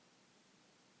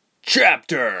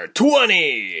Chapter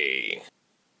 20!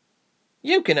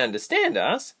 You can understand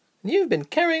us. You've been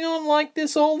carrying on like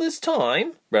this all this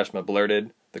time, Reshma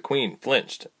blurted. The queen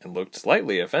flinched and looked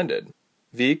slightly offended.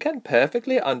 We can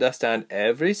perfectly understand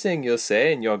everything you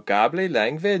say in your gabbly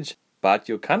language, but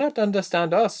you cannot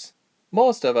understand us.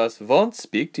 Most of us won't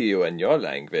speak to you in your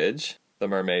language, the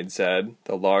mermaid said,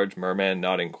 the large merman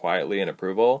nodding quietly in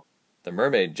approval. The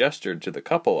mermaid gestured to the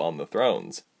couple on the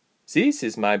thrones. This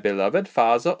is my beloved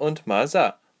father and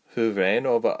mother, who reign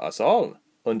over us all,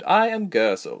 and I am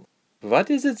Gersel. What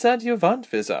is it that you want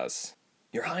with us?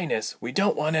 Your Highness, we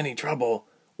don't want any trouble.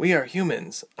 We are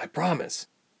humans, I promise.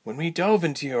 When we dove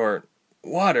into your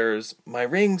waters, my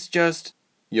rings just...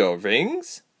 Your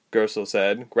rings? Gersel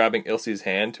said, grabbing Ilse's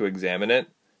hand to examine it.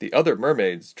 The other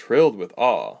mermaids trilled with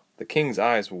awe. The king's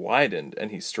eyes widened,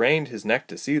 and he strained his neck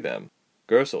to see them.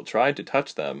 Gersel tried to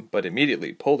touch them, but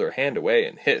immediately pulled her hand away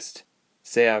and hissed.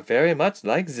 They are very much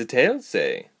like the tales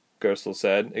say, Gersel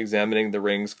said, examining the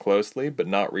rings closely but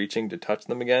not reaching to touch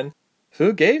them again.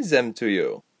 Who gave them to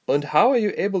you? And how are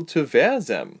you able to wear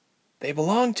them? They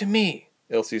belong to me,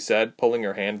 Ilse said, pulling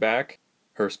her hand back.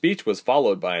 Her speech was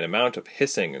followed by an amount of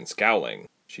hissing and scowling.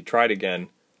 She tried again.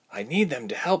 I need them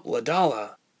to help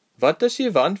Ladala. What does she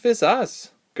want with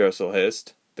us? Gersel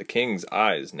hissed. The king's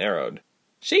eyes narrowed.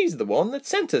 She's the one that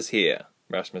sent us here,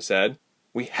 Reshma said.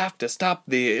 We have to stop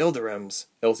the Ildurims,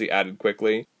 Ilse added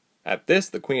quickly. At this,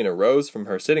 the queen arose from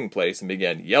her sitting place and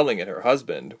began yelling at her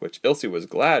husband, which Ilse was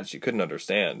glad she couldn't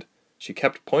understand. She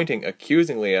kept pointing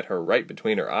accusingly at her right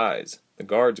between her eyes. The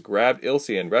guards grabbed Ilse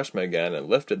and Reshma again and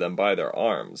lifted them by their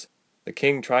arms. The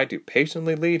king tried to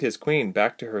patiently lead his queen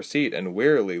back to her seat and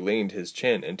wearily leaned his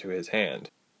chin into his hand.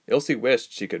 Ilse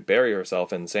wished she could bury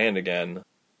herself in sand again.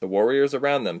 The warriors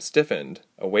around them stiffened,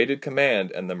 awaited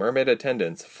command, and the mermaid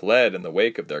attendants fled in the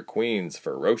wake of their queen's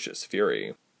ferocious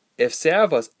fury. If there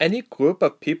was any group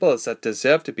of people that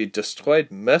deserve to be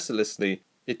destroyed mercilessly,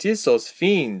 it is those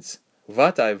fiends.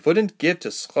 What I wouldn't give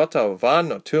to slaughter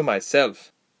one or two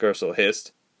myself, Gersel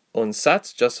hissed. And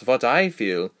that's just what I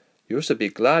feel. You should be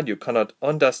glad you cannot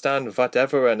understand what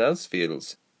everyone else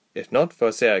feels. If not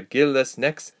for their gillless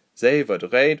necks, they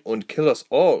would raid and kill us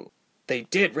all. They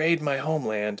did raid my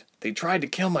homeland. They tried to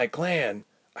kill my clan.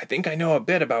 I think I know a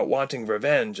bit about wanting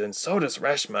revenge, and so does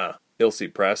Reshma, Ilse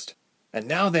pressed. And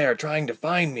now they are trying to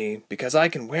find me, because I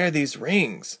can wear these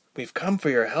rings. We've come for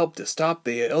your help to stop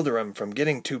the Ildurim from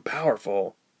getting too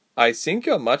powerful. I think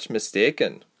you're much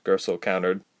mistaken, Gersel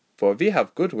countered, for we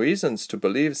have good reasons to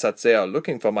believe that they are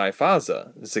looking for my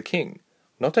father, the king,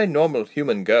 not a normal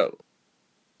human girl.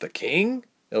 The king?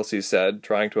 Ilse said,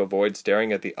 trying to avoid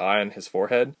staring at the eye on his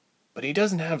forehead. But he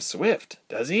doesn't have Swift,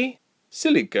 does he?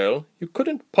 Silly girl, you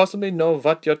couldn't possibly know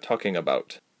what you're talking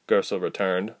about, Gersel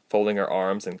returned, folding her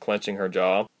arms and clenching her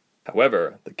jaw.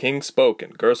 However, the king spoke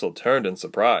and Gersel turned in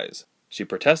surprise. She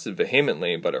protested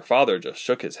vehemently, but her father just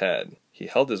shook his head. He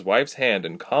held his wife's hand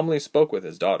and calmly spoke with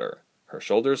his daughter. Her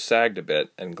shoulders sagged a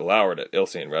bit and glowered at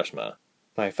Ilse and Reshma.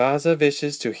 My father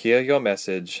wishes to hear your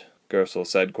message, Gersel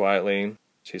said quietly.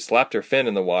 She slapped her fin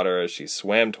in the water as she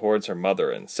swam towards her mother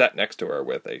and sat next to her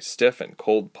with a stiff and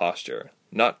cold posture,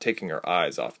 not taking her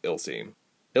eyes off Ilse.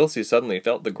 Ilse suddenly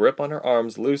felt the grip on her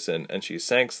arms loosen, and she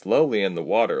sank slowly in the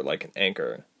water like an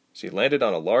anchor. She landed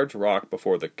on a large rock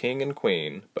before the king and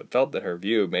queen, but felt that her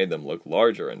view made them look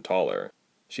larger and taller.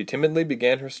 She timidly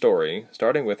began her story,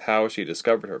 starting with how she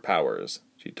discovered her powers.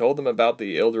 She told them about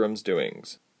the Ildurim's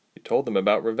doings. She told them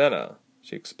about Ravenna.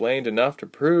 She explained enough to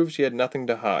prove she had nothing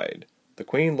to hide. The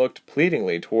queen looked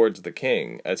pleadingly towards the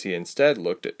king, as he instead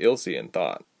looked at Ilse in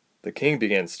thought. The king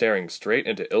began staring straight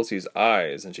into Ilse's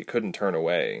eyes, and she couldn't turn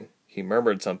away. He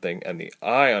murmured something, and the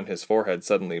eye on his forehead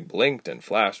suddenly blinked and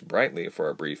flashed brightly for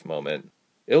a brief moment.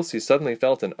 Ilse suddenly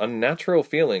felt an unnatural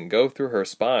feeling go through her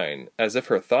spine, as if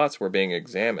her thoughts were being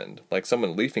examined, like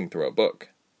someone leafing through a book.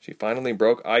 She finally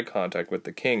broke eye contact with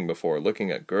the king before looking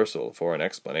at Gersel for an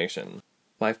explanation.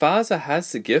 My father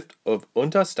has the gift of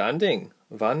understanding,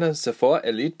 one of the 4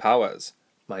 elite powers.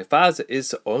 My father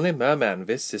is the only merman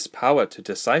with this power to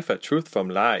decipher truth from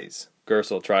lies,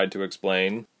 Gersel tried to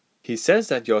explain. He says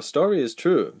that your story is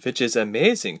true, which is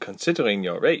amazing considering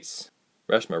your race.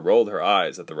 Reshma rolled her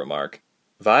eyes at the remark.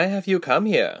 Why have you come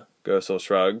here? Gersel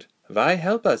shrugged. Why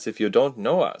help us if you don't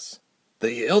know us?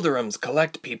 The Ildurims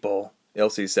collect people,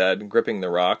 Ilse said, gripping the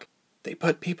rock. They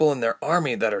put people in their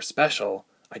army that are special.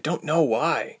 I don't know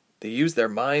why. They use their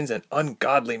minds and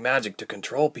ungodly magic to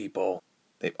control people.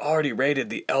 They've already raided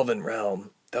the Elven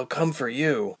realm. They'll come for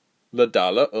you.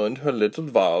 Ladala and her little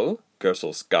Val?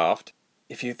 Gersel scoffed.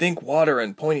 If you think water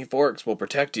and pointy forks will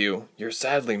protect you, you're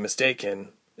sadly mistaken,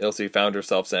 Ilse found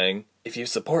herself saying. If you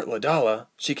support Ladala,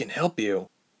 she can help you.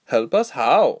 Help us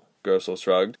how? Gersel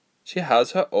shrugged. She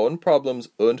has her own problems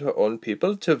and her own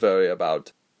people to worry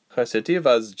about. Her city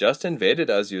was just invaded,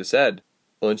 as you said,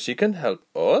 and she can help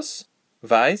us?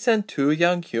 Why send 2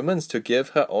 young humans to give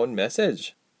her own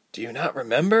message? Do you not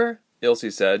remember?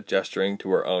 Ilse said, gesturing to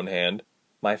her own hand.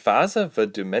 My father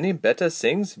would do many better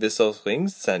things with those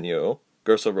rings than you,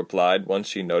 Gersel replied once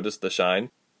she noticed the shine.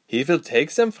 He will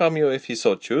take them from you if he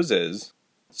so chooses.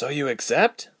 So you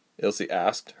accept? Ilse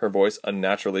asked, her voice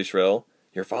unnaturally shrill.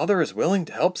 Your father is willing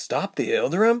to help stop the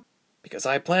Ilderim? Because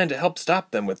I plan to help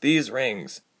stop them with these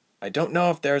rings. I don't know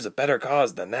if there's a better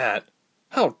cause than that.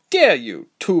 How dare you,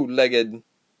 2-legged...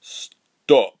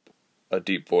 Stop! A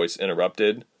deep voice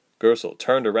interrupted. Gersel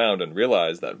turned around and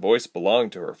realized that voice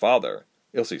belonged to her father.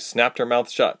 Ilse snapped her mouth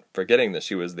shut, forgetting that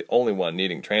she was the only one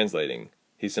needing translating.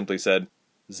 He simply said,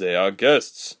 They are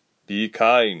guests. Be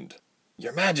kind.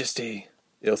 Your Majesty,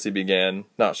 Ilse began,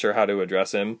 not sure how to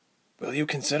address him. Will you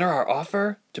consider our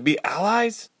offer to be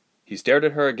allies? He stared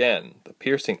at her again, the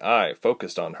piercing eye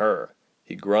focused on her.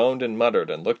 He groaned and muttered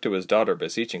and looked to his daughter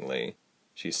beseechingly.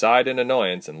 She sighed in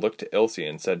annoyance and looked to Ilse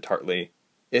and said tartly,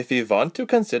 If we want to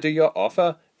consider your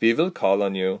offer, we will call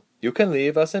on you. You can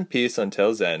leave us in peace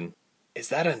until then. Is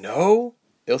that a no?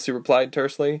 Ilse replied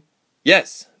tersely.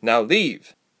 Yes, now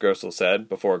leave, Gersel said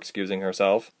before excusing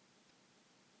herself.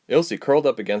 Ilse curled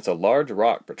up against a large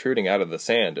rock protruding out of the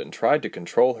sand and tried to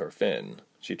control her fin.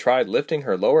 She tried lifting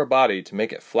her lower body to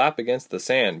make it flap against the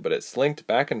sand, but it slinked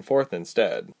back and forth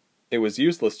instead. It was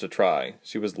useless to try.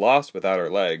 She was lost without her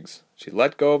legs. She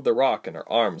let go of the rock and her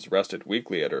arms rested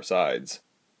weakly at her sides.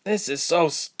 This is so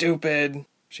stupid,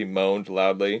 she moaned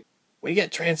loudly. We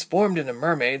get transformed into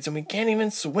mermaids and we can't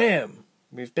even swim.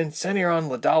 We've been sent here on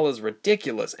Ladala's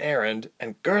ridiculous errand,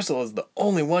 and Gersel is the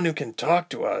only one who can talk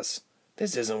to us.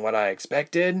 This isn't what I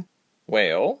expected.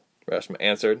 Well, Reshma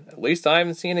answered, at least I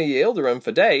haven't seen a Yildirim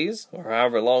for days, or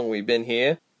however long we've been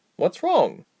here. What's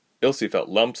wrong? Ilse felt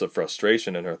lumps of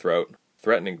frustration in her throat,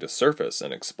 threatening to surface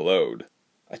and explode.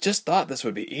 I just thought this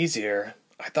would be easier.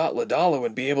 I thought Ladala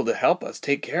would be able to help us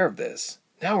take care of this.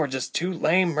 Now we're just 2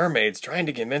 lame mermaids trying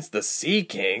to convince the Sea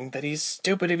King that he's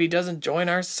stupid if he doesn't join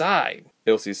our side,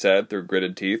 Ilse said through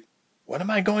gritted teeth. What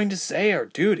am I going to say or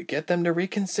do to get them to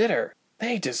reconsider?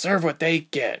 They deserve what they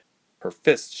get. Her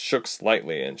fists shook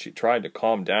slightly, and she tried to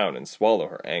calm down and swallow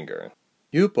her anger.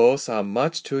 You both are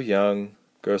much too young,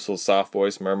 Gersel's soft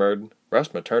voice murmured.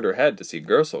 Reshma turned her head to see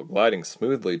Gersel gliding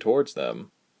smoothly towards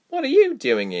them. What are you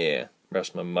doing here?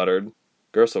 Reshma muttered.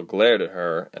 Gersel glared at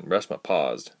her, and Reshma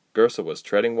paused. Gersel was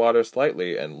treading water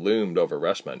slightly and loomed over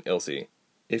Reshma and Ilse.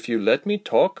 If you let me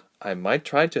talk, I might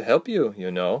try to help you, you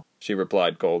know, she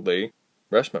replied coldly.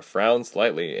 Reshma frowned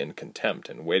slightly in contempt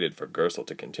and waited for Gersel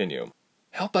to continue.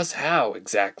 Help us how,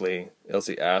 exactly?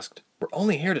 Ilse asked. We're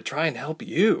only here to try and help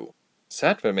you.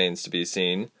 That remains to be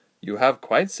seen. You have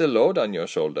quite the load on your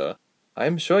shoulder. I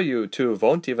am sure you two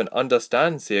won't even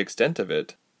understand the extent of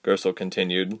it, Gersel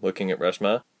continued, looking at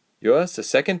Reshma. You're the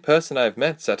second person I've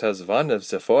met that has one of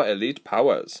the 4 elite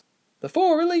powers. The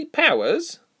 4 elite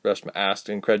powers? Reshma asked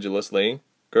incredulously.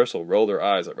 Gersel rolled her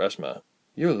eyes at Reshma.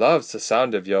 You love the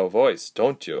sound of your voice,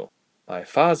 don't you? My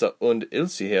father and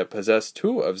Ilse here possess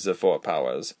 2 of the 4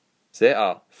 powers. They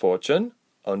are fortune,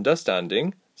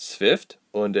 understanding, swift,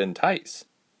 and entice.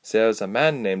 There's a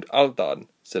man named Aldan,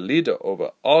 the leader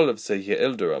over all of the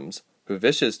Yildirims, who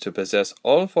wishes to possess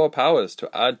all 4 powers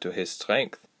to add to his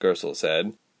strength, Gersel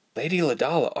said. Lady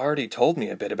Ladala already told me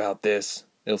a bit about this,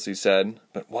 Ilse said,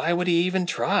 but why would he even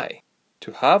try?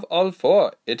 To have all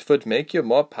 4, it would make you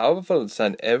more powerful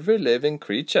than every living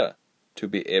creature. To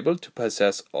be able to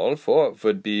possess all 4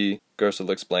 would be, Gersel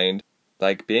explained,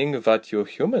 like being what you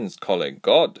humans call a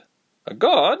god. A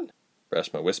god?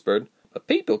 Reshma whispered. But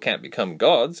people can't become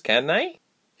gods, can they?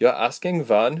 You're asking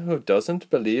one who doesn't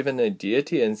believe in a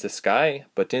deity in the sky,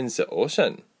 but in the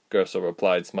ocean, Gersel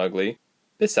replied smugly.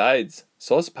 Besides,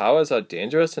 those powers are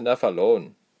dangerous enough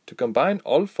alone. To combine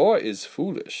all 4 is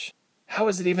foolish. How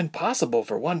is it even possible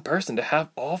for one person to have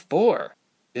all 4?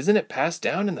 Isn't it passed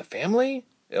down in the family?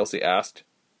 Ilse asked.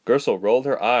 Gersel rolled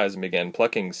her eyes and began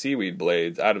plucking seaweed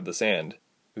blades out of the sand.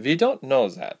 We don't know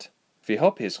that. We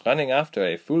hope he's running after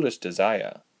a foolish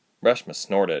desire. Reshma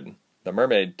snorted. The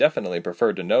mermaid definitely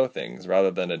preferred to know things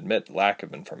rather than admit lack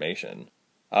of information.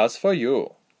 As for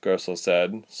you, Gersel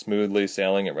said, smoothly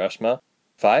sailing at Reshma,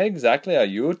 why exactly are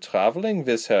you traveling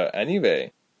with her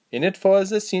anyway? In it for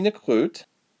the scenic route?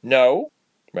 No,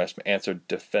 Reshma answered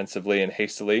defensively and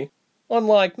hastily.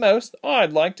 Unlike most,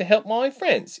 I'd like to help my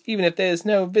friends, even if there's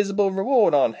no visible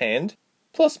reward on hand.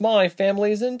 Plus my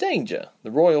family is in danger.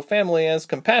 The royal family has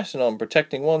compassion on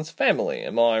protecting one's family,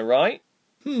 am I right?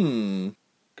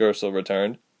 Gersel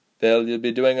returned. Well, you'll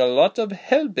be doing a lot of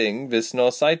helping with no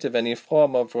sight of any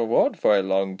form of reward for a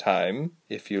long time,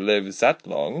 if you live that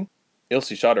long. Ilse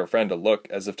shot her friend a look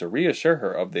as if to reassure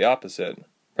her of the opposite.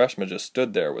 Reshma just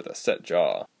stood there with a set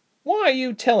jaw. Why are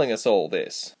you telling us all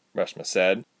this? Reshma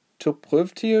said. To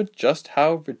prove to you just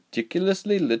how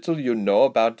ridiculously little you know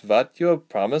about what you have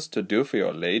promised to do for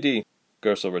your lady,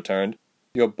 Gersel returned.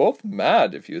 You're both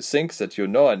mad if you think that you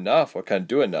know enough or can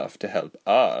do enough to help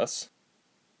us.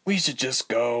 We should just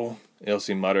go, Ilse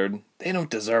muttered. They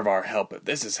don't deserve our help if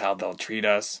this is how they'll treat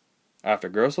us. After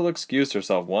Gersel excused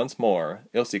herself once more,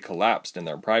 Ilse collapsed in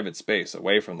their private space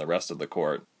away from the rest of the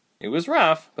court. It was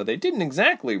rough, but they didn't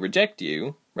exactly reject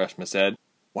you, Reshma said.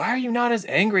 Why are you not as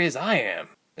angry as I am?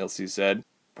 Ilse said.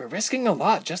 We're risking a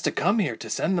lot just to come here to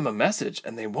send them a message,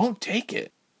 and they won't take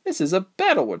it. This is a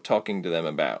battle we're talking to them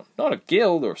about, not a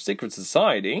guild or secret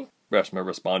society, Reshma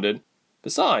responded.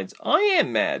 Besides, I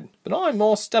am mad, but I'm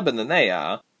more stubborn than they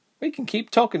are. We can keep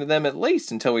talking to them at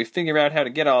least until we figure out how to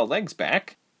get our legs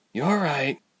back. You're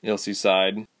right, Ilse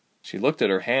sighed. She looked at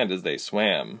her hand as they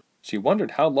swam. She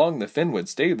wondered how long the fin would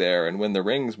stay there and when the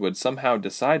rings would somehow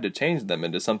decide to change them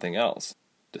into something else.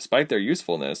 Despite their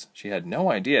usefulness, she had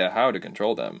no idea how to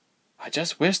control them. I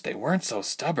just wish they weren't so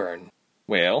stubborn.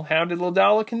 Well, how did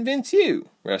Ladala convince you?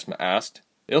 Reshma asked.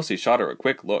 Ilse shot her a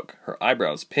quick look, her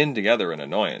eyebrows pinned together in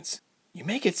annoyance. You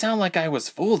make it sound like I was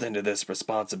fooled into this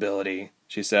responsibility,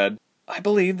 she said. I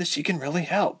believe that she can really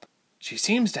help. She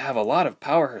seems to have a lot of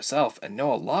power herself and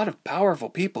know a lot of powerful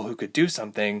people who could do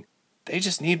something. They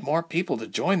just need more people to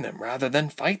join them rather than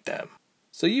fight them.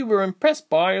 So you were impressed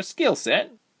by her skill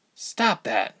set? Stop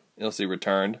that, Ilse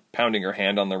returned, pounding her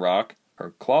hand on the rock.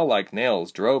 Her claw-like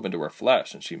nails drove into her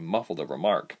flesh and she muffled a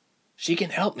remark. She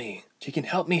can help me. She can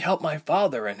help me help my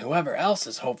father and whoever else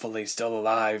is hopefully still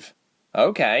alive.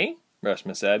 Okay,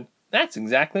 Reshma said. That's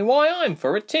exactly why I'm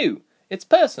for it too. It's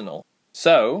personal.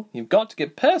 So, you've got to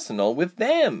get personal with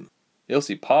them.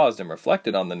 Ilse paused and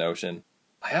reflected on the notion.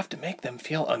 I have to make them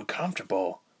feel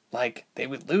uncomfortable. Like they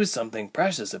would lose something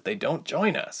precious if they don't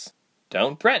join us.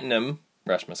 Don't threaten them,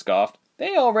 Reshma scoffed.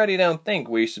 They already don't think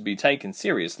we should be taken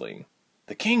seriously.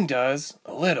 The king does,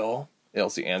 a little,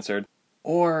 Ilse answered.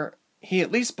 Or he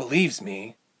at least believes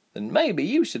me. Then maybe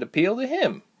you should appeal to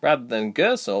him, rather than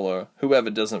Gersel or whoever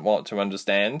doesn't want to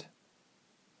understand.